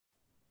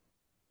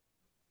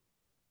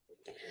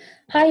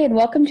Hi, and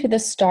welcome to the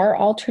STAAR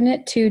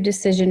Alternate 2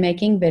 Decision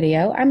Making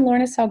video. I'm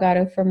Lorna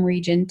Salgado from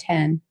Region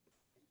 10.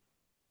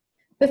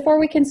 Before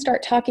we can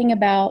start talking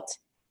about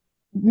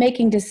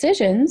making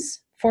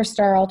decisions for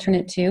STAAR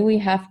Alternate 2, we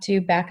have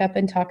to back up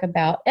and talk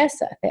about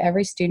ESSA, the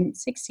Every Student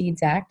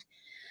Succeeds Act,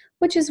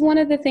 which is one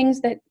of the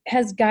things that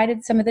has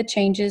guided some of the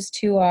changes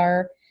to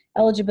our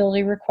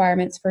eligibility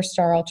requirements for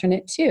STAAR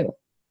Alternate 2.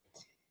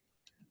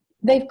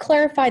 They've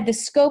clarified the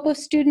scope of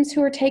students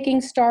who are taking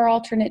STAAR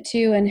Alternate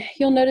 2, and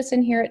you'll notice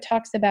in here it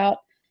talks about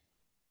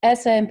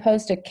ESSA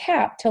imposed a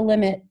cap to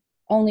limit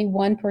only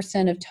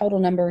 1% of total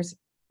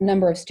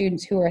number of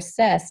students who are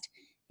assessed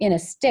in a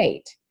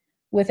state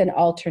with an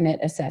alternate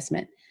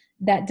assessment.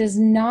 That does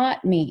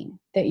not mean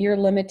that you're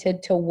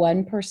limited to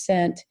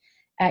 1%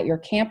 at your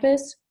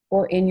campus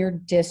or in your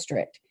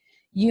district.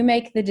 You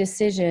make the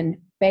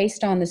decision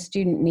based on the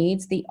student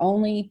needs. The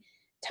only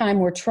time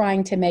we're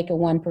trying to make a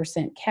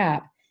 1%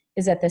 cap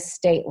is at the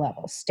state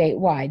level,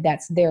 statewide.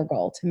 That's their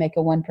goal, to make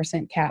a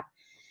 1% cap.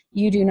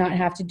 You do not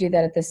have to do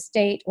that at the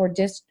state at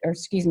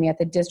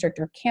the district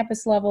or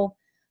campus level,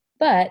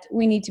 but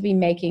we need to be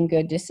making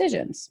good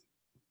decisions.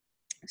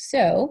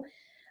 So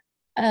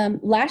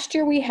last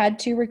year we had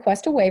to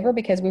request a waiver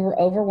because we were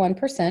over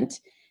 1%,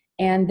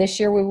 and this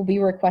year we will be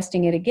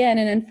requesting it again.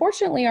 And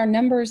unfortunately, our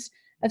numbers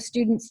of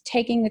students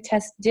taking the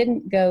test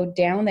didn't go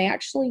down. They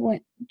actually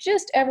went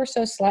just ever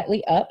so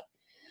slightly up.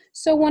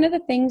 So one of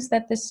the things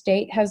that the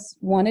state has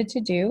wanted to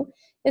do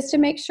is to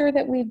make sure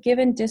that we've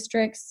given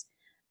districts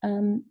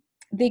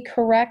the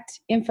correct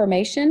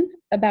information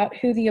about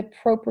who the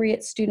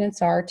appropriate students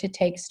are to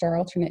take STAAR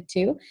Alternate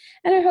 2.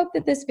 And I hope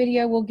that this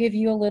video will give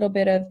you a little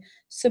bit of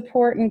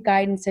support and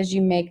guidance as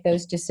you make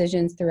those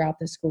decisions throughout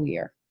the school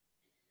year.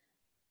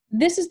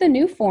 This is the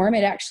new form.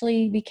 It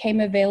actually became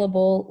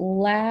available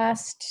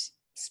last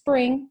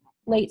spring,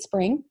 late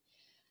spring.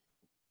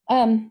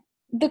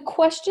 The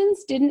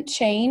questions didn't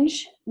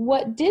change.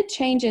 What did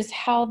change is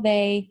how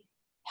they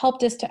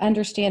helped us to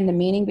understand the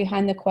meaning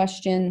behind the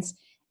questions,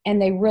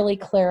 and they really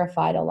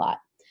clarified a lot.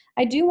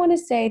 I do want to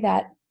say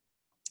that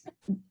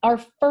our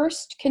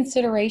first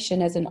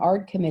consideration as an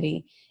ARD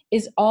committee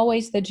is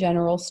always the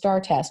general STAAR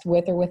test,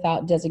 with or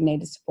without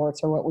designated supports,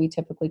 or what we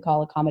typically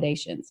call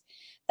accommodations.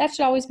 That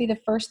should always be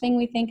the first thing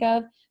we think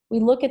of. We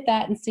look at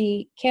that and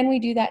see, can we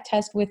do that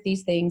test with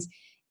these things?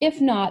 If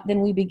not,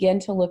 then we begin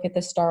to look at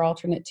the STAAR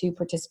Alternate 2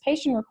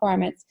 participation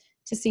requirements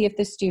to see if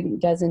the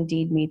student does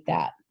indeed meet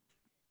that.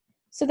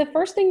 So the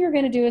first thing you're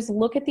going to do is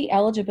look at the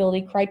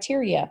eligibility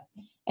criteria,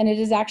 and it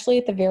is actually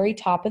at the very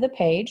top of the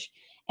page.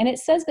 And it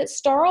says that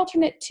STAAR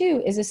Alternate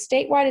 2 is a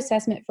statewide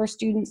assessment for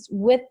students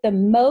with the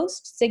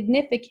most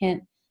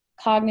significant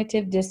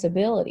cognitive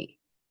disability.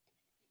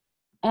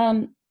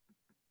 I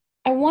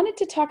wanted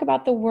to talk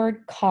about the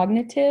word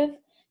cognitive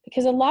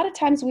because a lot of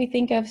times we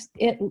think of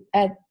it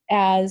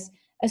as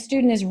a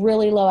student is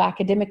really low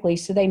academically,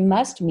 so they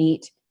must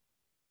meet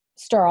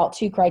STAAR Alt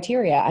 2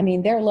 criteria. I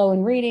mean, they're low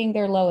in reading,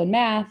 they're low in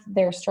math,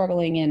 they're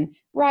struggling in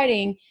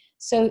writing.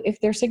 So if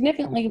they're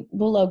significantly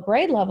below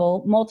grade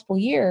level multiple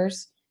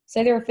years,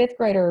 say they're a fifth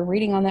grader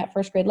reading on that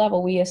first grade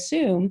level, we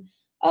assume,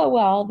 oh,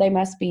 well, they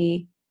must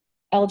be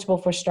eligible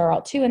for STAAR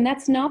Alt 2. And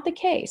that's not the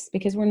case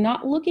because we're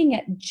not looking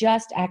at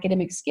just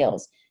academic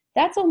skills.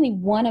 That's only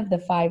one of the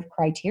 5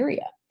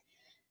 criteria.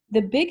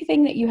 The big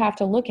thing that you have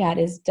to look at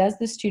is, does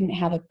the student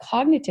have a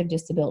cognitive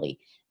disability?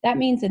 That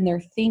means in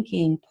their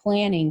thinking,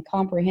 planning,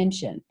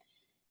 comprehension.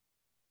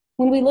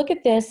 When we look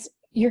at this,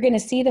 you're going to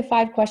see the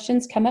 5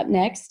 questions come up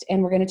next,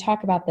 and we're going to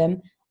talk about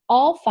them.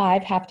 All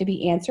 5 have to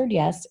be answered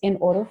yes in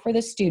order for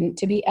the student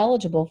to be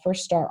eligible for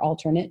STAAR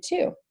Alternate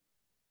 2.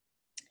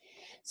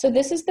 So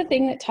this is the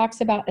thing that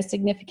talks about a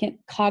significant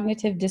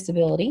cognitive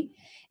disability.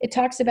 It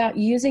talks about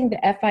using the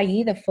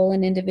FIE, the full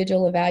and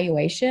individual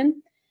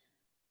evaluation.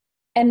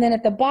 And then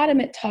at the bottom,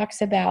 it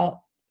talks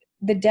about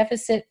the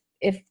deficit,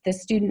 if the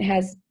student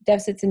has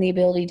deficits in the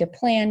ability to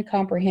plan,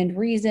 comprehend,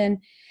 reason,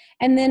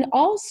 and then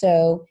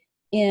also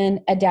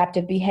in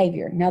adaptive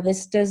behavior. Now,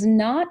 this does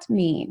not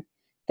mean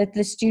that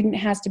the student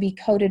has to be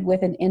coded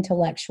with an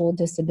intellectual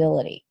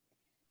disability.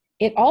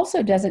 It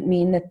also doesn't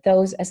mean that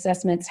those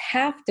assessments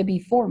have to be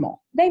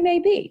formal. They may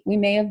be. We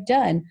may have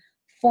done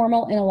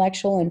formal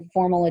intellectual and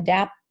formal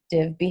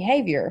adaptive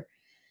behavior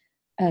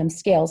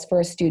scales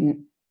for a student.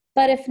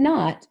 But if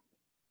not,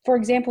 for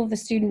example, if the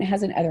student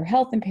has an other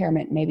health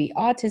impairment, maybe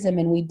autism,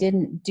 and we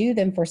didn't do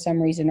them for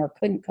some reason or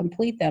couldn't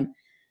complete them,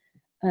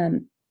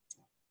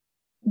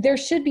 there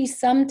should be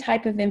some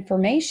type of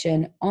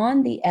information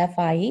on the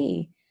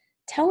FIE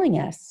telling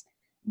us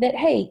that,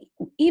 hey,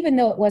 even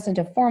though it wasn't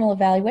a formal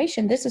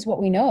evaluation, this is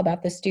what we know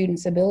about the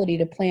student's ability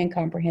to plan,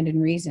 comprehend,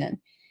 and reason.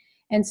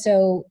 And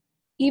so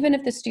even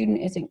if the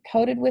student isn't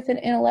coded with an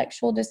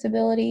intellectual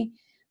disability,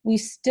 we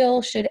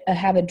still should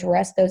have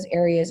addressed those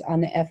areas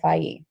on the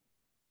FIE.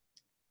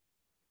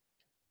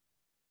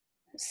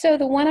 So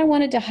the one I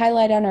wanted to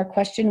highlight on our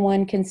question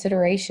 1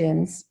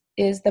 considerations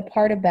is the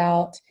part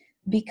about,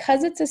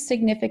 because it's a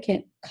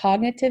significant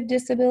cognitive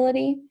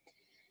disability,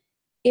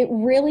 it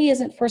really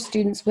isn't for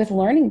students with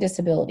learning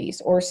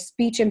disabilities or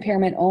speech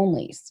impairment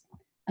onlys.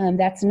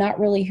 That's not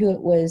really who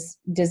it was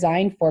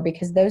designed for,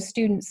 because those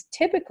students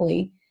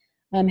typically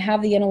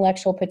have the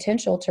intellectual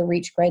potential to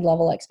reach grade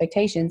level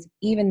expectations,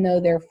 even though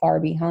they're far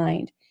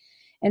behind.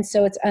 And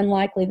so it's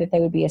unlikely that they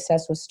would be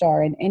assessed with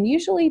STAAR. And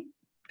usually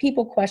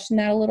people question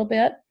that a little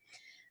bit,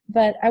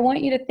 but I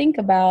want you to think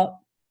about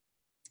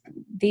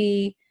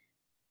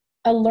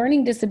a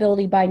learning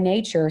disability by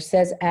nature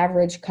says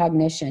average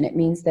cognition. It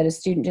means that a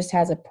student just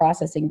has a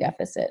processing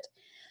deficit.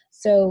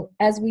 So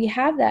as we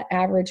have that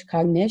average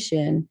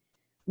cognition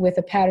with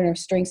a pattern of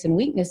strengths and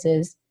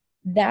weaknesses,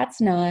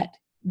 that's not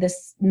the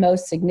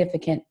most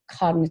significant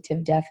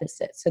cognitive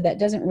deficit. So that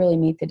doesn't really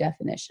meet the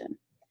definition.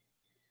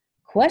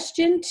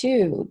 Question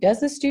 2, does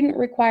the student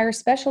require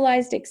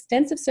specialized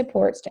extensive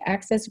supports to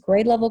access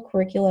grade level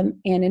curriculum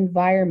and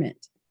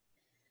environment?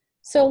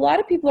 So a lot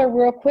of people are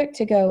real quick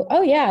to go,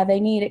 oh yeah, they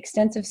need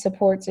extensive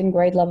supports in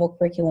grade level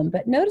curriculum,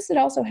 but notice it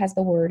also has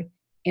the word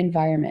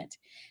environment.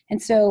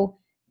 And so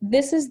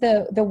this is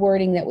the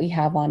wording that we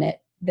have on it,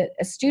 that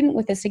a student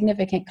with a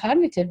significant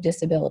cognitive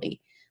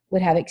disability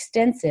would have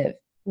extensive,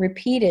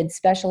 repeated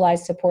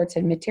specialized supports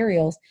and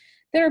materials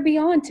that are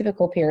beyond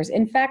typical peers.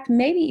 In fact,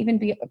 maybe even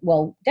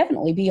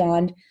definitely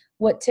beyond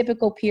what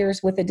typical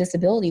peers with a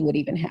disability would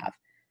even have.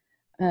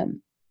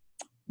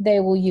 They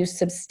will use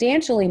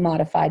substantially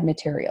modified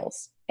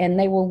materials, and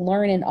they will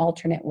learn in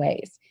alternate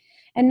ways.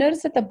 And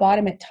notice at the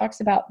bottom, it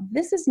talks about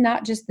this is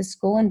not just the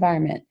school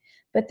environment,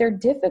 but their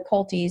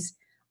difficulties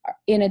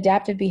in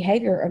adaptive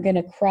behavior are going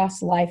to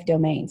cross life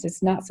domains.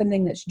 It's not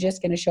something that's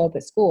just going to show up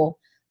at school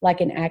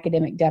like an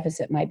academic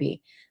deficit might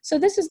be. So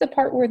this is the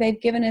part where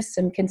they've given us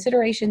some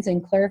considerations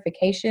and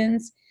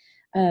clarifications.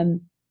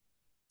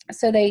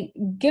 So they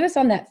give us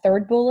on that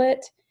third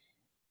bullet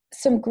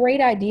some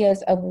great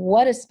ideas of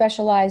what a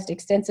specialized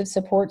extensive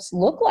supports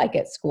look like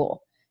at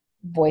school.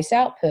 Voice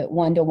output,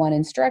 one-to-one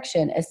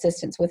instruction,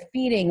 assistance with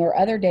feeding or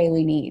other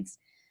daily needs,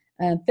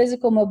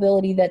 physical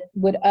mobility that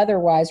would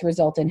otherwise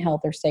result in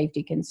health or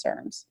safety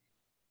concerns.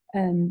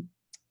 And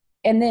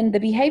then the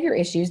behavior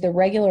issues, the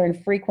regular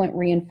and frequent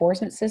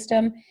reinforcement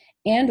system,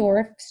 and or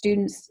if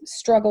students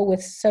struggle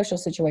with social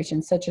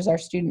situations, such as our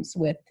students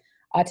with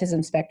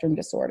autism spectrum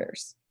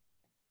disorders.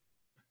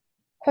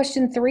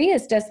 Question 3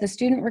 is, does the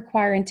student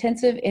require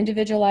intensive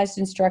individualized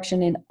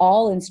instruction in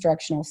all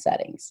instructional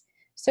settings?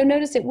 So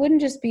notice it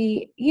wouldn't just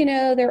be,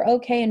 they're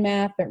okay in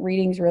math, but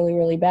reading's really,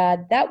 really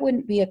bad. That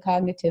wouldn't be a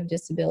cognitive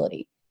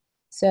disability.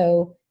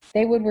 So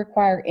they would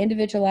require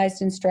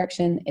individualized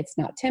instruction. It's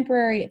not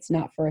temporary. It's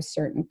not for a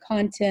certain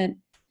content.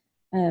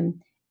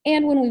 And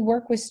when we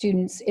work with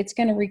students, it's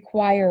going to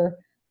require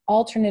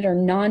alternate or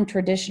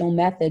non-traditional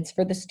methods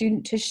for the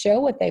student to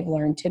show what they've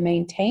learned, to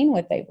maintain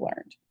what they've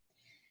learned.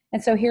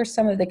 And so here's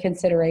some of the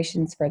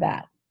considerations for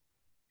that.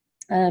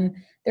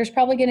 There's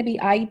probably going to be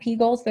IEP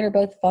goals that are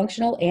both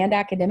functional and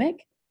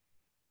academic.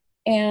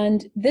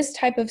 And this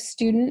type of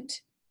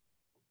student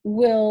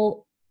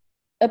will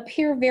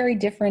appear very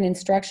different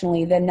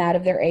instructionally than that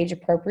of their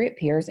age-appropriate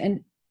peers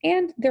and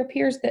their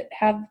peers that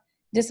have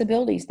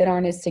disabilities that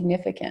aren't as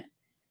significant.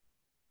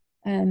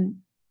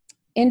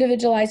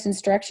 Individualized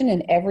instruction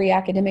in every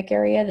academic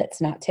area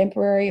that's not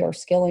temporary or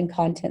skill and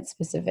content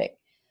specific.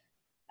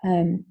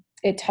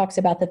 It talks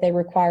about that they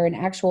require an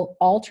actual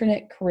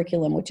alternate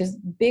curriculum, which is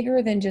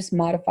bigger than just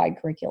modified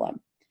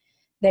curriculum.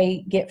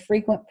 They get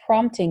frequent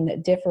prompting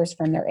that differs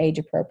from their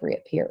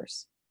age-appropriate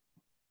peers.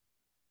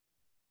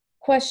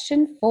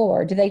 Question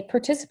 4, do they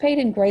participate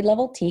in grade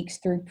level TEKS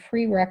through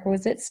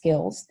prerequisite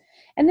skills?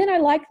 And then I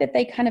like that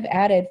they kind of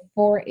added,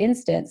 for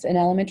instance, an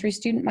elementary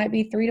student might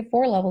be 3 to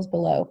 4 levels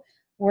below,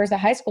 whereas a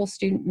high school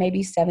student may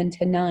be 7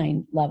 to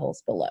 9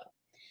 levels below.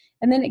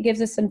 And then it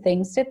gives us some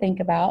things to think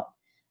about.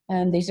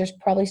 These are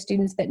probably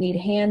students that need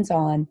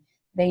hands-on.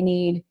 They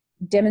need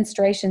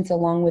demonstrations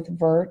along with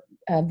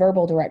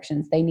verbal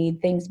directions. They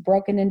need things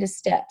broken into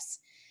steps.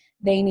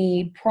 They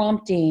need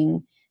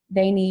prompting.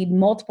 They need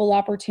multiple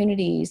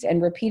opportunities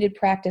and repeated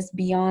practice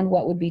beyond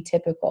what would be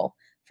typical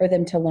for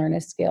them to learn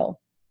a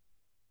skill.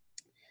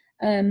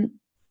 And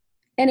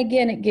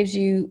again, it gives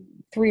you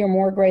 3 or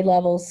more grade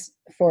levels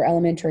for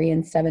elementary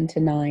and 7 to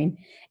 9.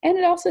 And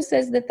it also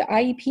says that the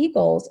IEP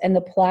goals and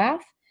the PLAF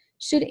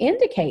should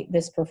indicate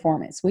this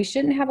performance. We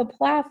shouldn't have a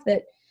PLAF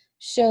that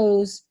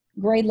shows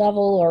grade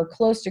level or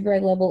close to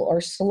grade level or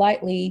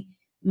slightly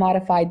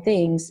modified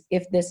things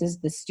if this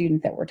is the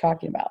student that we're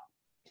talking about.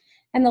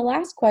 And the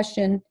last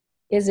question,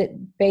 is it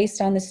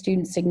based on the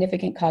student's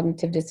significant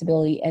cognitive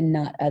disability and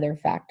not other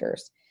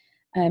factors?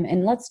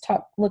 And let's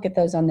look at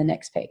those on the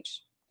next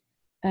page.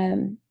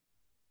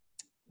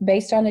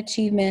 Based on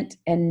achievement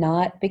and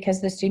not because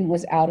the student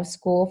was out of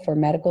school for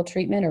medical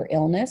treatment or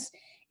illness.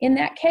 In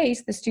that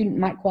case, the student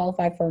might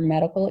qualify for a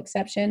medical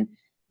exception,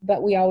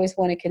 but we always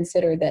want to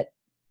consider that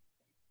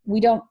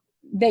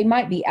they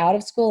might be out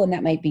of school and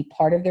that might be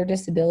part of their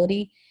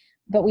disability,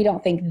 but we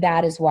don't think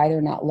that is why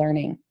they're not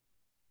learning.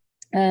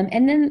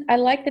 And then I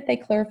like that they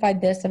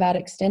clarified this about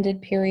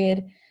extended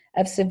period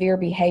of severe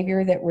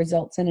behavior that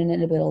results in an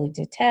inability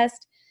to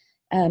test.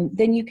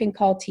 Then you can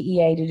call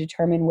TEA to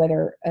determine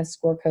whether a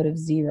score code of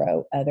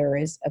 0 other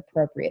is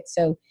appropriate.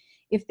 So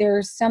if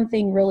there's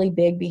something really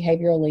big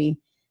behaviorally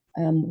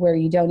where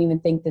you don't even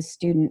think the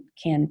student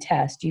can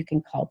test, you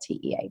can call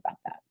TEA about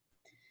that.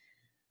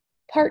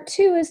 Part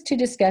 2 is to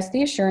discuss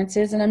the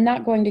assurances, and I'm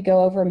not going to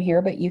go over them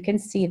here, but you can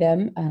see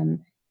them.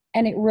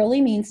 And it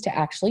really means to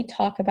actually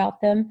talk about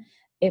them.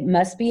 It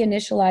must be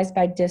initialized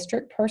by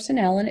district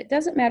personnel, and it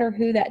doesn't matter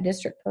who that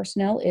district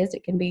personnel is.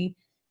 It can be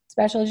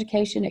special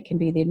education, it can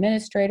be the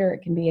administrator,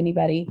 it can be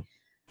anybody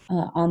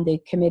on the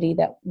committee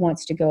that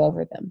wants to go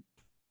over them.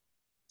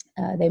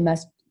 They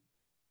must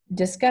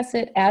discuss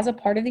it as a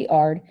part of the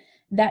ARD.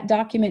 That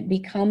document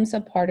becomes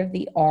a part of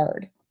the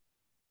ARD.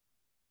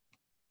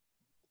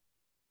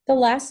 The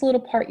last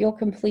little part you'll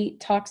complete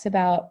talks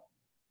about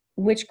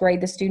which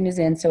grade the student is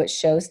in, so it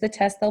shows the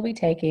test they'll be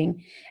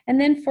taking. And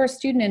then for a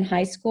student in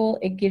high school,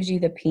 it gives you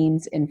the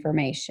PEIMS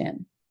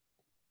information.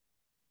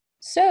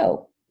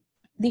 So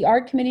the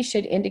ARD committee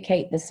should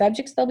indicate the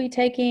subjects they'll be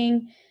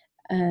taking.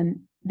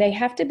 They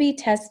have to be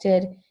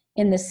tested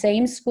in the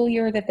same school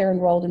year that they're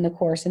enrolled in the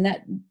course, and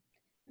that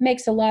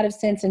makes a lot of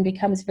sense and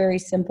becomes very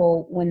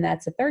simple when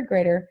that's a third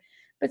grader.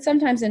 But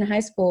sometimes in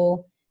high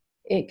school,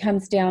 it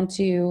comes down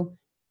to,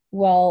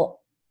 well,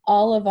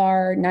 all of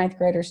our ninth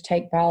graders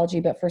take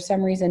biology, but for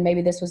some reason,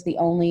 maybe this was the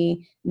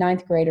only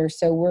ninth grader,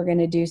 so we're going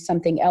to do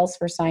something else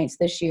for science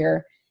this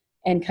year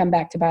and come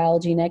back to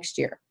biology next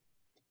year.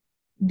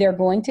 They're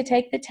going to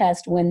take the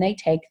test when they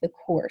take the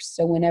course.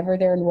 So whenever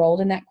they're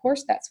enrolled in that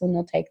course, that's when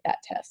they'll take that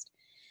test.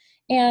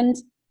 And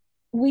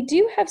we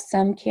do have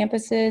some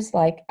campuses,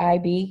 like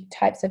IB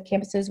types of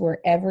campuses, where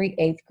every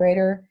 8th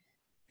grader,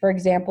 for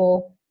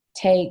example,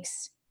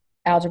 takes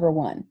Algebra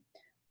 1.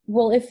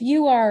 Well, if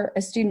you are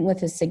a student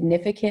with a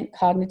significant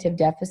cognitive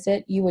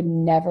deficit, you would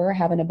never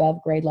have an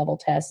above grade level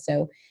test.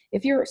 So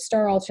if you're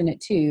STAAR alternate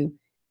 2,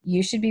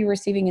 you should be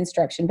receiving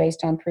instruction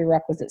based on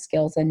prerequisite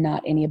skills and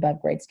not any above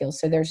grade skills.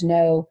 So there's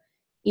no,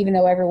 even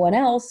though everyone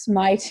else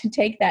might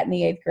take that in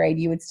the 8th grade,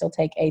 you would still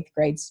take 8th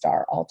grade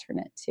STAAR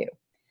alternate 2.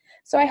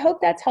 So I hope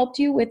that's helped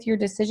you with your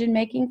decision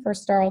making for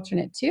STAAR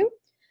alternate 2.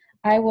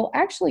 I will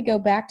actually go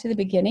back to the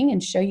beginning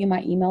and show you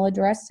my email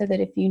address so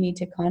that if you need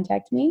to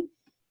contact me,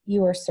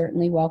 you are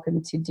certainly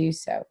welcome to do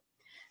so.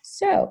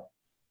 So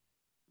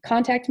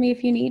contact me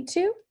if you need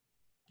to,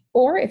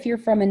 or if you're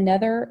from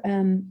another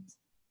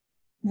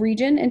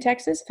region in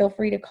Texas, feel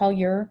free to call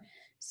your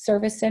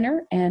service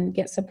center and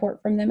get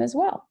support from them as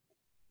well.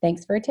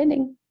 Thanks for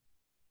attending.